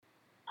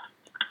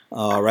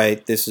All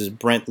right, this is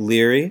Brent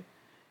Leary,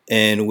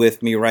 and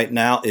with me right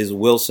now is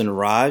Wilson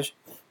Raj.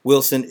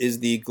 Wilson is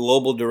the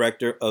global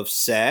director of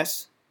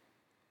SaaS.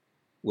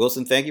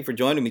 Wilson, thank you for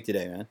joining me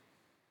today, man.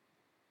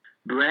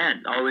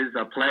 Brent, always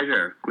a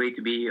pleasure. Great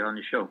to be on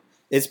the show.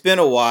 It's been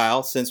a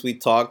while since we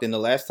talked, and the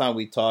last time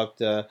we talked,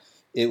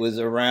 it was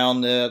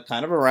around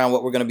kind of around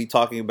what we're going to be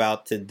talking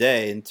about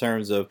today in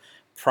terms of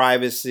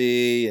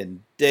privacy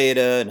and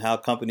data and how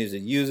companies are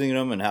using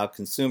them and how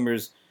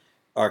consumers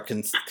are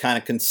kind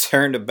of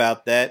concerned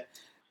about that.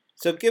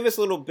 So give us a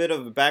little bit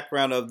of a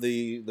background of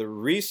the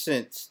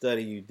recent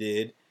study you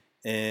did,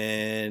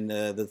 and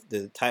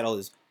the title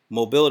is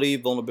Mobility,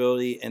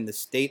 Vulnerability, and the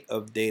State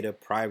of Data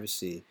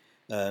Privacy.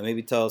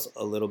 Maybe tell us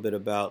a little bit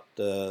about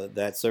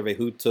that survey,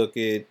 who took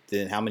it,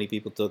 and how many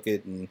people took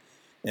it, and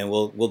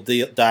we'll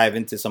dive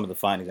into some of the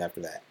findings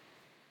after that.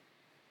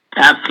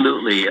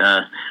 Absolutely.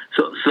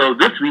 So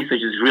this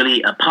research is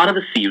really a part of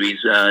a series.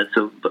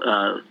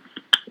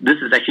 This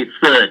is actually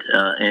third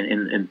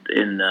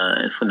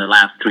from the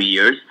last 3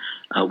 years.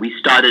 We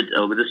started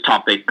with this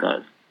topic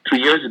 3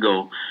 years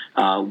ago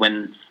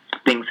when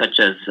things such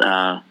as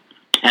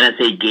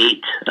NSA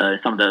Gate,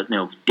 some of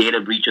the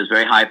data breaches,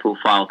 very high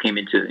profile, came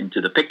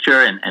into the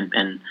picture,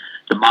 and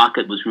the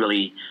market was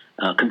really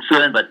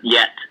concerned, but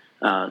yet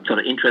sort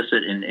of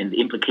interested in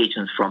the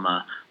implications from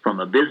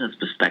a business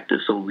perspective.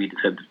 So we've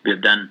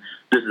done,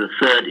 this is the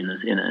third in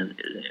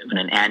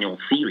an annual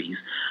series.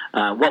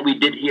 What we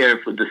did here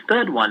for the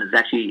third one is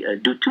actually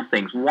do two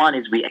things. One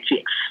is we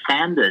actually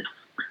expanded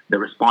the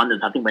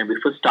respondents. I think when we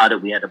first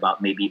started, we had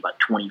maybe about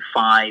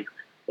 25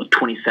 or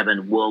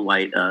 27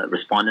 worldwide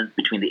respondents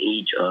between the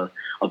age of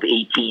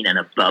 18 and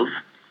above.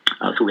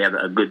 So we have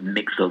a good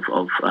mix of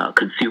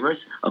consumers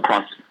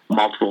across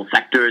multiple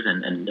sectors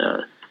and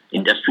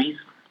industries.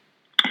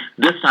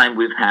 This time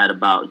we've had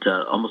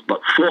almost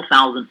about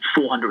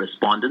 4,400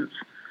 respondents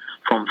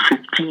from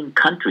 15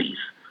 countries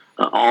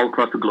all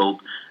across the globe.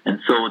 And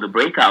so the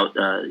breakout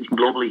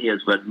globally here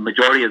is, but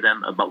majority of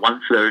them, about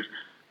one third,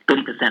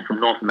 30% from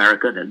North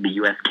America, that'd be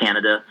US,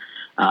 Canada.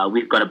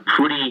 We've got a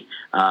pretty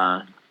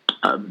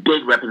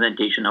big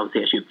representation, I would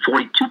say actually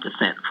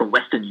 42% from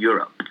Western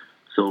Europe.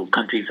 So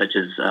countries such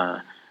as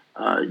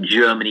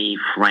Germany,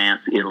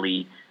 France,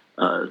 Italy,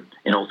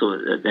 and also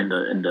in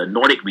the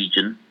Nordic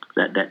region,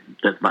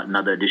 that's about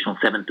another additional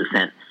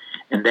 7%.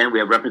 And then we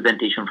have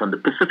representation from the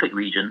Pacific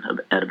region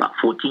at about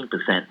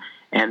 14%.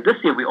 And this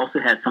year we also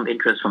had some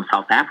interest from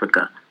South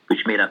Africa,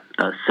 which made up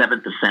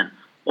 7%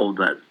 of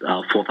the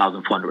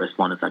 4,400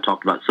 respondents I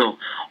talked about. So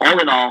all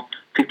in all,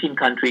 15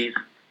 countries,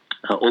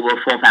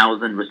 over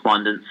 4,000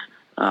 respondents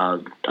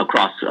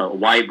across a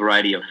wide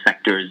variety of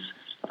sectors,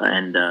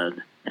 and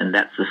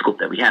that's the scope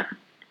that we have.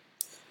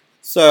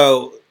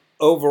 So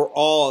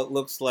overall, it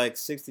looks like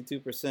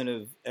 62%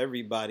 of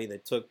everybody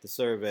that took the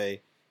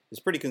survey is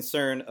pretty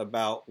concerned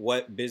about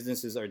what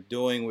businesses are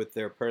doing with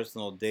their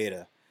personal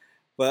data.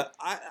 But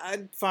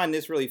I find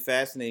this really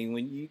fascinating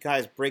when you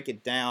guys break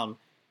it down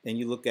and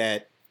you look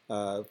at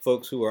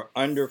folks who are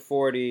under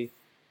 40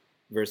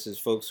 versus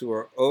folks who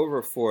are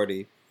over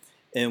 40.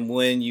 And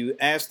when you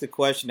ask the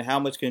question, how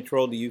much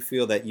control do you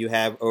feel that you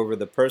have over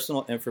the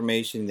personal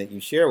information that you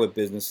share with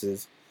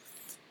businesses?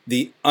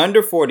 The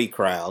under 40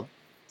 crowd,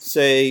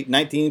 say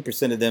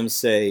 19% of them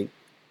say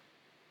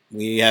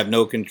we have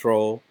no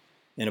control,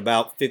 and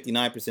about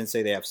 59%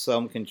 say they have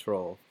some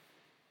control.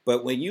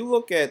 But when you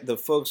look at the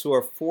folks who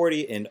are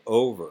 40 and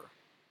over,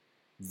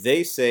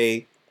 they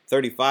say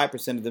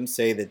 35% of them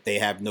say that they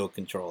have no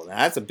control. Now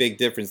that's a big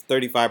difference.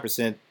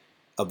 35%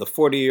 of the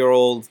 40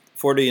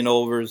 and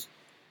overs,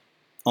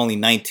 only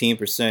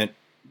 19%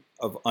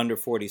 of under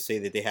 40 say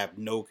that they have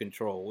no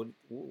control.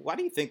 Why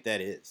do you think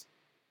that is?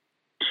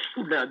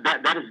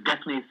 That is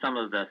definitely some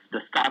of the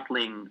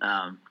startling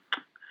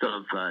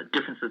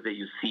differences that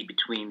you see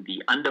between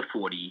the under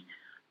 40,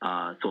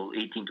 so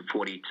 18 to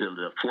 40, to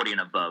the 40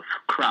 and above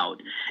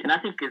crowd. And I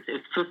think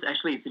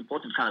it's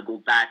important to kind of go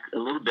back a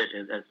little bit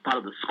as part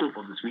of the scope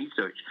of this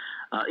research.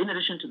 In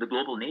addition to the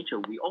global nature,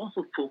 we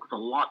also focus a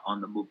lot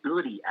on the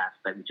mobility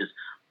aspect, which is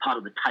part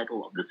of the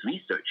title of this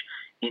research,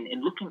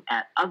 in looking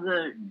at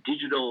other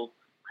digital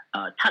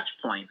touch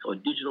points or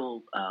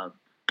digital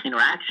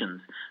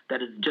interactions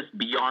that is just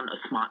beyond a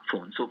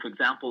smartphone. So, for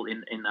example,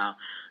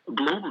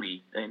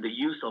 globally, in the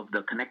use of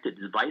the connected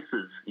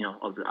devices,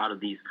 out of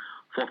these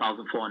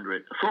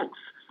 4,400 folks,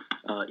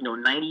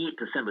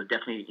 98% was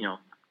definitely,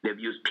 they've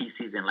used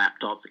PCs and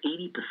laptops.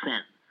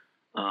 80%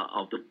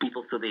 of the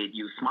people surveyed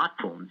use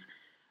smartphones.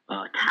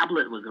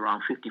 Tablet was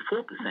around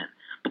 54%.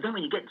 But then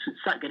when you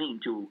start getting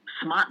into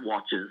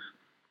smartwatches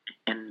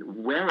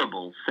and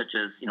wearables such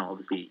as,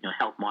 obviously,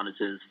 health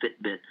monitors,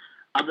 Fitbit,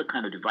 other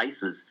kind of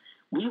devices,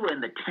 we were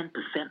in the 10%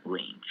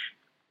 range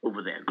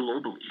over there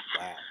globally.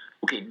 Wow.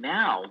 Okay,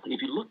 now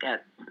if you look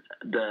at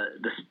the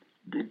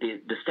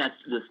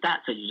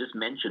stats that you just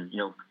mentioned,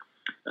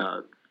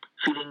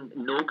 feeling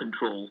no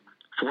control,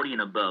 40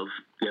 and above,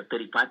 we have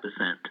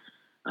 35%.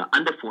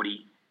 Under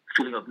 40,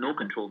 feeling of no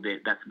control,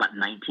 that's about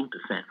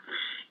 19%.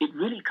 It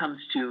really comes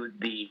to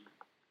the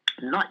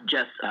not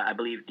just, I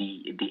believe,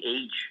 the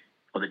age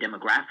or the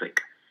demographic.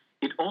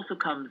 It also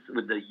comes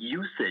with the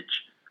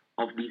usage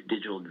of these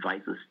digital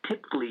devices.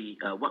 Typically,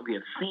 what we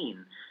have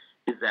seen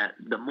is that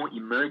the more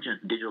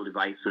emergent digital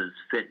devices,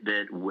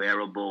 Fitbit,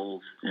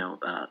 wearables,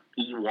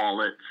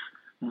 e-wallets,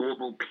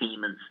 mobile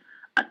payments,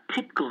 are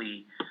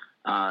typically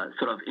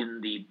sort of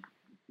in the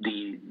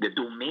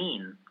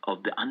domain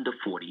of the under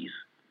 40s.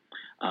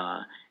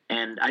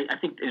 And I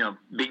think,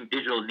 being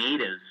digital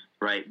natives,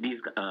 right? These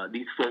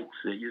folks,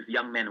 these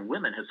young men and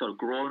women, have sort of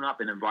grown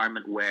up in an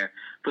environment where,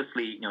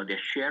 firstly, they're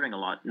sharing a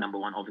lot. Number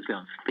one, obviously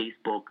on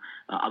Facebook,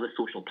 other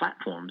social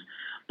platforms,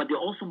 but they're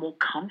also more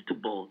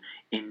comfortable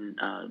in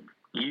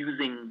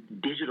using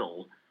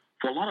digital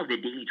for a lot of their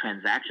daily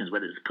transactions,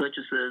 whether it's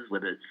purchases,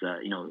 whether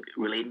it's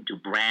relating to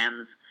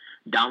brands,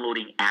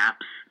 downloading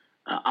apps,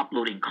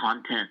 uploading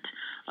content.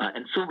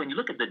 And so when you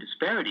look at the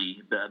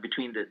disparity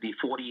between the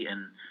 40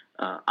 and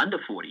under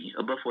 40,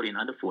 above 40 and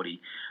under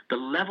 40, the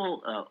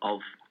level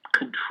of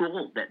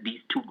control that these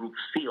two groups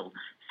feel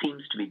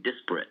seems to be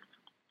disparate.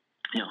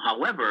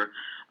 However,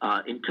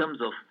 in terms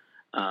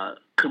of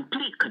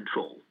complete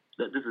control,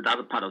 this is the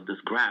other part of this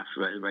graph,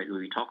 right, where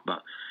we talk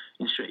about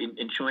in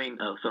showing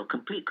sort of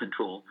complete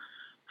control.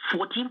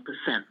 14%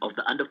 of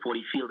the under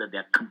 40 feel that they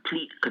have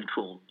complete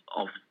control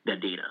of their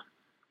data,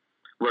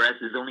 whereas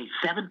there's only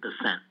 7%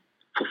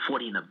 for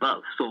 40 and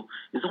above. So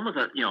it's almost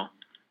a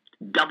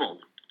double,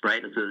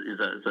 right? It's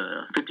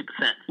a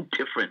 50%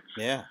 difference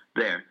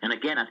there. And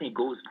again, I think it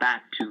goes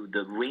back to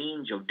the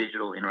range of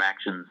digital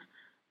interactions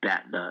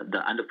that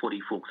the under 40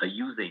 folks are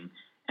using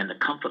and the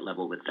comfort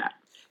level with that.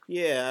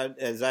 Yeah,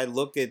 as I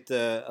look at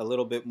a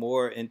little bit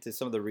more into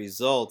some of the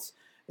results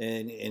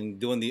and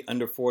doing the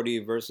under 40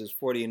 versus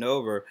 40 and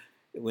over,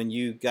 when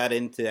you got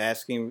into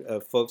asking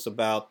folks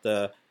about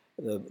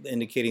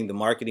indicating the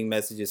marketing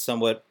message is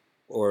somewhat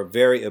or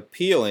very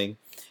appealing,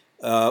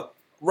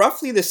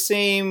 roughly the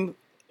same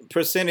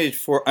percentage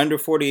for under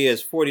 40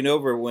 as 40 and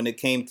over when it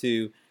came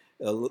to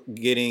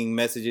getting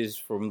messages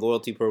from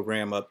loyalty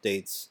program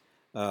updates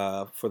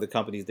for the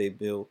companies they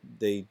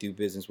do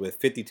business with.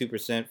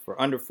 52%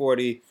 for under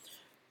 40,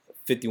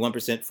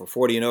 51% for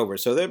 40 and over.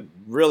 So they're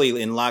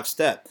really in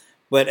lockstep.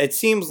 But it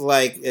seems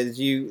like as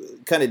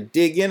you kind of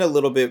dig in a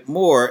little bit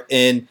more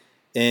and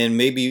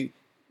maybe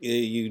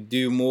you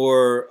do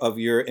more of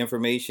your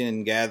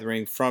information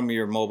gathering from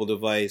your mobile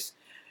device,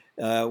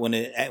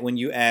 when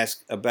you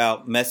ask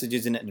about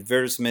messages and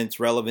advertisements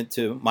relevant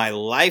to my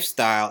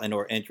lifestyle and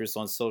or interests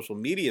on social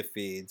media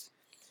feeds,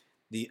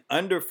 the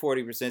under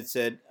 40%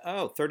 said,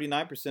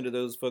 39% of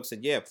those folks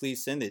said, yeah,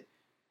 please send it.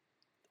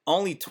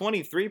 Only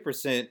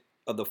 23%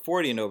 of the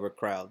 40 and over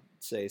crowd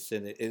say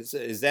send it.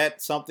 Is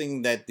that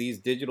something that these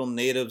digital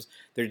natives,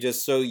 they're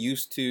just so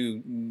used to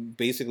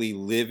basically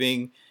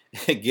living,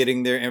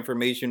 getting their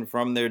information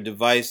from their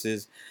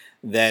devices,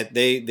 that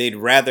they'd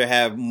rather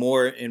have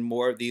more and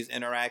more of these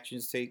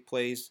interactions take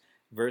place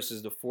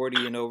versus the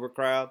 40 and over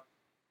crowd?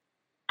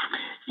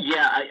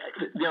 Yeah,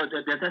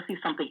 there's actually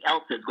something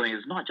else that's going.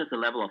 It's not just a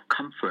level of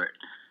comfort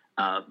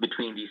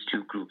between these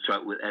two groups,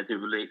 right, as it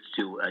relates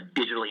to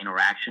digital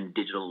interaction,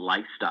 digital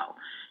lifestyle.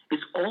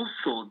 It's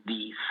also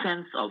the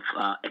sense of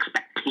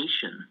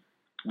expectation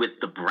with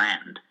the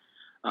brand.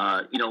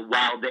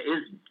 While there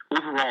is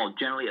overall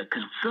generally a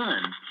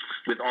concern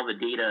with all the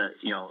data,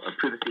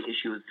 privacy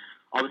issues,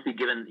 obviously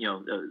given,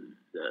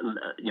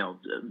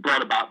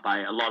 brought about by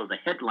a lot of the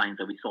headlines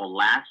that we saw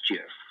last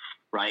year,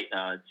 right?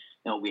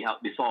 We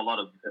saw a lot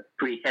of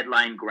pretty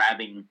headline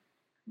grabbing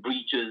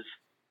breaches.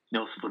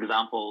 For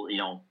example,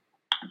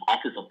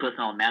 Office of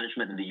Personnel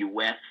Management in the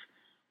U.S.,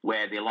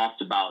 where there was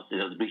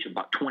a breach of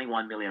about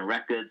 21 million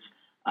records.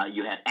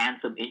 You had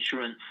Anthem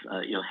Insurance,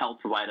 health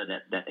provider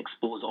that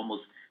exposed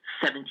almost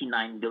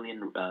 79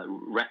 million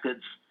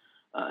records.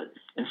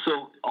 And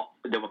so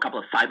there were a couple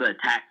of cyber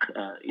attack,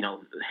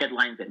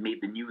 headlines that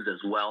made the news as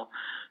well.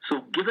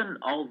 So given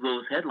all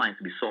those headlines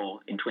we saw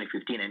in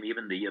 2015 and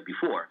even the year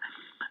before,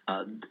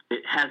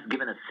 it has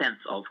given a sense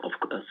of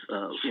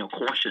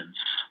caution.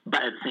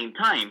 But at the same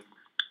time,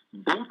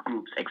 both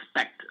groups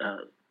expect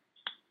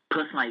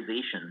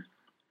personalization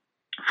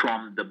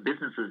from the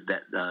businesses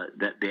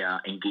that they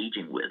are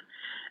engaging with,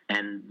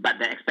 but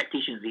the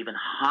expectation is even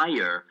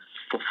higher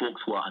for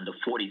folks who are under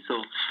 40.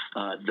 So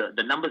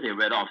the numbers they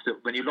read off. So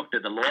when you looked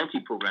at the loyalty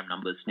program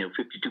numbers,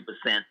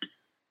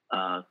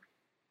 52%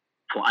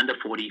 for under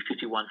 40,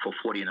 51 for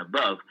 40 and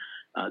above.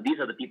 These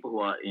are the people who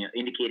are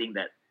indicating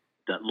that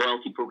the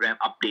loyalty program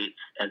updates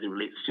as it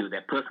relates to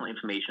their personal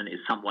information is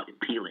somewhat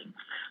appealing.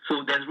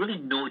 So there's really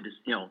no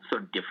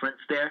sort of difference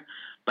there,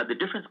 but the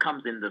difference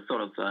comes in the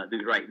sort of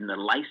in the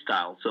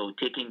lifestyle. So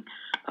taking,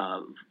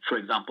 for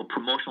example,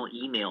 promotional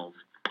emails.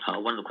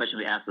 One of the questions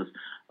we asked is,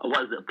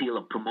 what is the appeal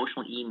of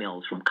promotional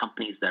emails from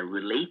companies that are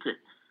related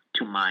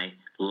to my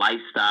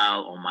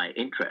lifestyle or my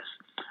interests?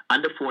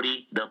 Under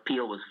 40, the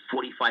appeal was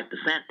 45%.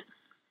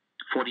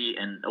 40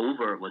 and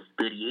over was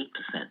 38%.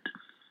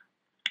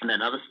 And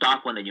another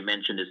stark one that you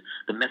mentioned is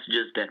the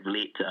messages that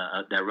relate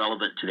to, that are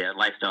relevant to their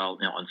lifestyle,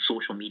 on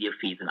social media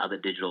feeds and other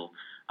digital.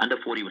 Under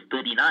 40 was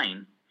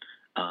 39.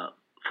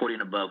 40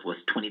 and above was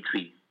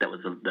 23. That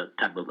was the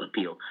type of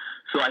appeal.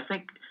 So I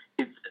think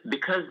it's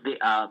because they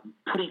are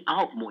putting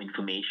out more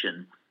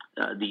information.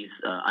 These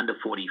under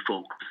 40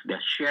 folks, they're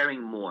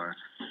sharing more.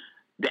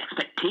 The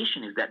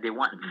expectation is that they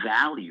want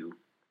value.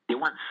 They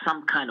want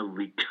some kind of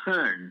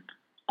return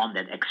on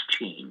that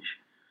exchange,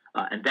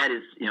 and that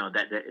is,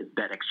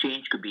 that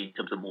exchange could be in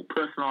terms of more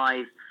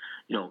personalized,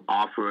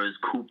 offers,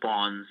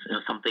 coupons,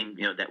 something,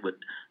 that would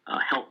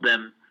help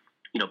them,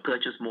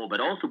 purchase more, but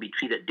also be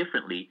treated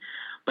differently.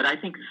 But I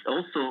think it's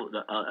also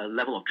a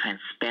level of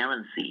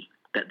transparency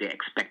that they're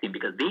expecting,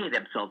 because they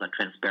themselves are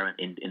transparent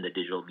in the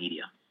digital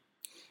media.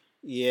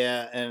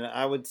 Yeah, and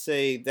I would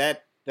say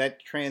that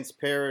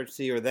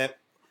transparency, or that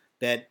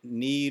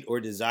need or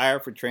desire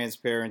for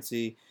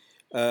transparency,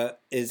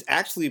 is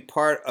actually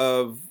part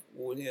of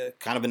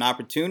kind of an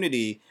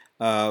opportunity.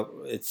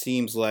 It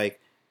seems like,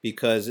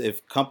 because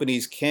if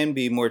companies can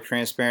be more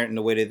transparent in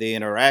the way that they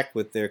interact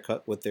with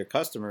their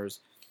customers,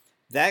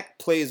 that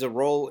plays a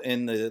role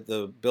in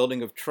the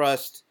building of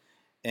trust,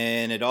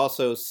 and it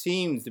also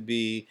seems to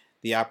be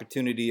the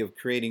opportunity of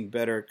creating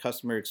better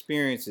customer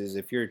experiences.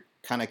 If you're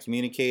kind of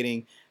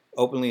communicating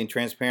openly and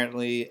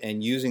transparently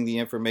and using the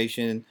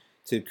information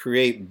to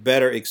create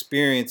better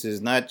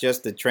experiences, not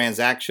just the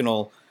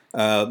transactional,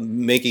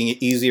 making it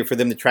easier for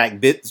them to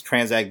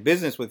transact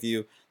business with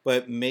you,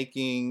 but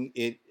making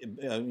it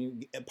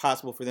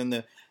possible for them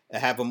to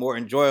have a more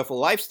enjoyable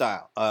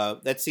lifestyle.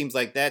 That seems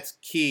like that's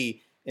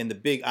key, and the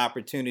big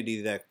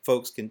opportunity that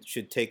folks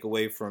should take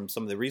away from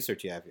some of the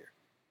research you have here.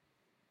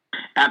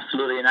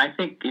 Absolutely, and I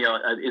think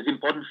it's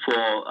important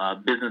for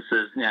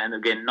businesses, and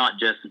again, not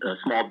just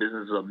small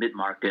businesses or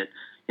mid-market.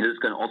 This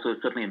can also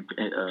certainly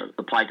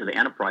apply to the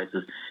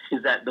enterprises.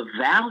 Is that the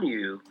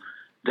value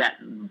that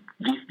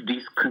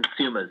these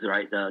consumers,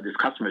 right, these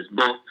customers,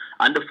 both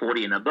under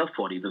 40 and above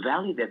 40, the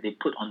value that they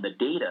put on the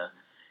data,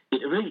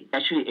 it really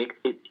actually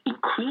it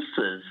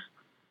increases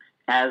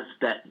as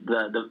the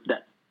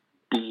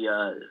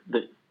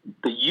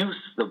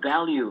use, the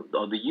value,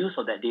 or the use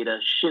of that data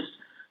shifts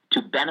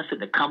to benefit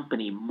the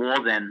company more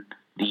than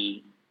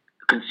the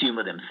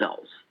consumer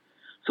themselves.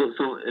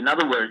 So in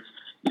other words,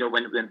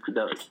 when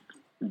the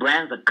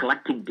brands are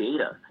collecting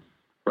data,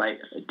 right,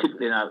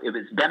 if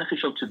it's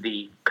beneficial to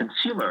the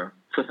consumer,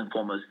 first and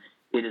foremost,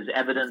 it is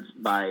evidenced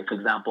by, for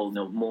example,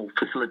 more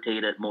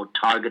facilitated, more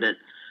targeted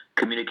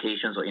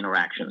communications or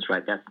interactions,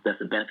 right? That's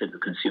the benefit of the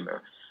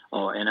consumer.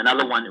 And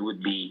another one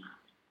would be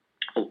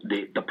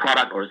the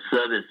product or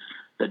service,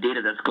 the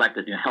data that's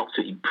collected helps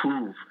to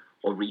improve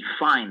or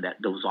refine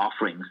those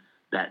offerings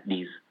that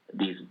these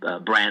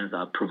brands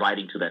are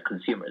providing to their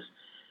consumers.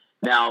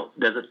 Now,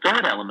 there's a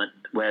third element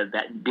where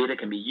that data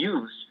can be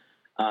used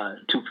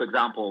to, for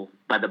example,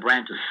 by the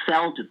brand to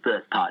sell to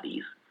third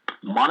parties,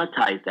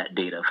 monetize that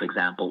data, for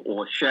example,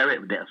 or share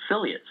it with their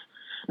affiliates.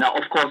 Now,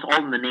 of course,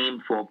 all in the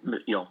name for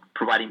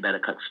providing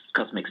better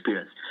customer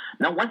experience.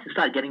 Now, once you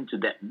start getting to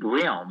that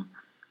realm,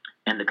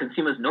 and the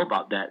consumers know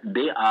about that,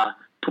 they are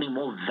putting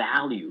more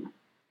value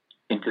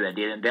into that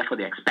data, and therefore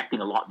they're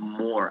expecting a lot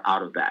more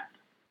out of that.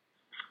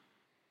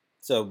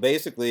 So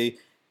basically,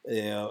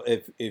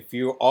 if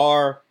you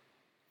are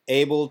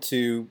able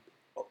to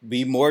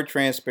be more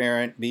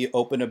transparent, be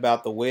open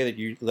about the way that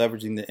you're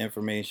leveraging the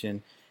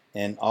information,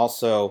 and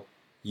also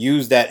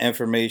use that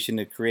information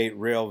to create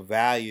real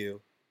value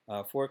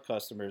for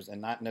customers,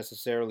 and not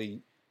necessarily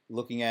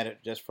looking at it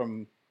just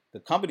from the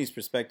company's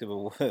perspective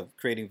of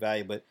creating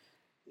value, but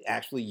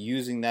actually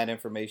using that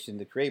information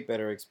to create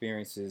better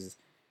experiences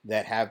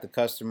that have the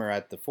customer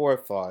at the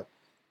forethought.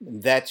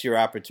 That's your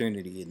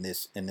opportunity in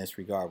this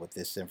regard with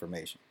this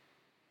information.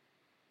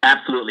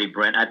 Absolutely,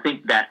 Brent. I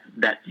think that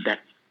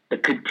the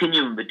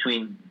continuum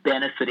between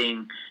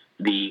benefiting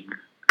the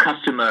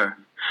customer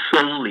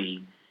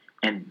solely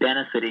and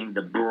benefiting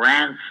the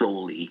brand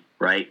solely,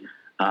 right?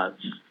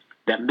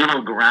 That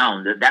middle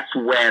ground, that's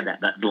where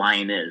that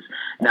line is.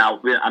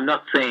 Now, I'm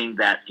not saying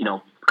that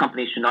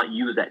companies should not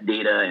use that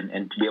data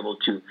and to be able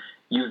to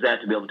use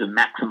that to be able to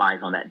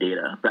maximize on that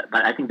data. But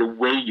I think the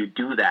way you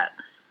do that,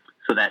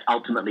 so that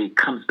ultimately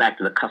comes back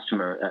to the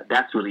customer,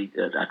 that's really,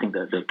 I think,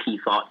 the key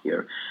thought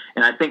here.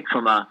 And I think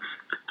from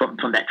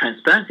that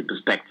transparency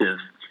perspective,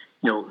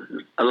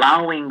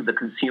 allowing the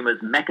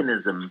consumer's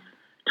mechanism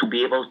to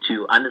be able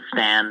to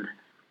understand,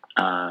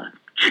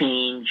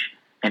 change,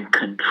 and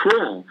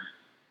control,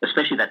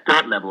 especially that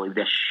third level, if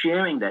they're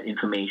sharing that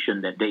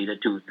information, that data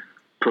to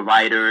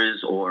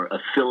providers or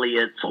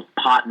affiliates or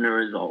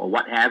partners or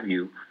what have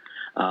you,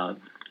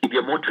 if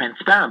you're more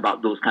transparent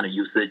about those kind of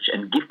usage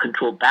and give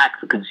control back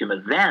to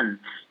consumers, then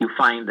you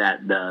find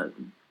that the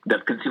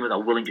consumers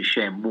are willing to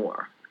share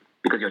more,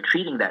 because you're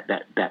treating that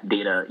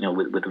data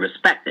with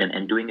respect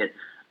and doing it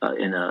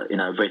in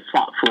a very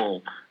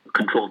thoughtful,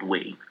 controlled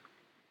way.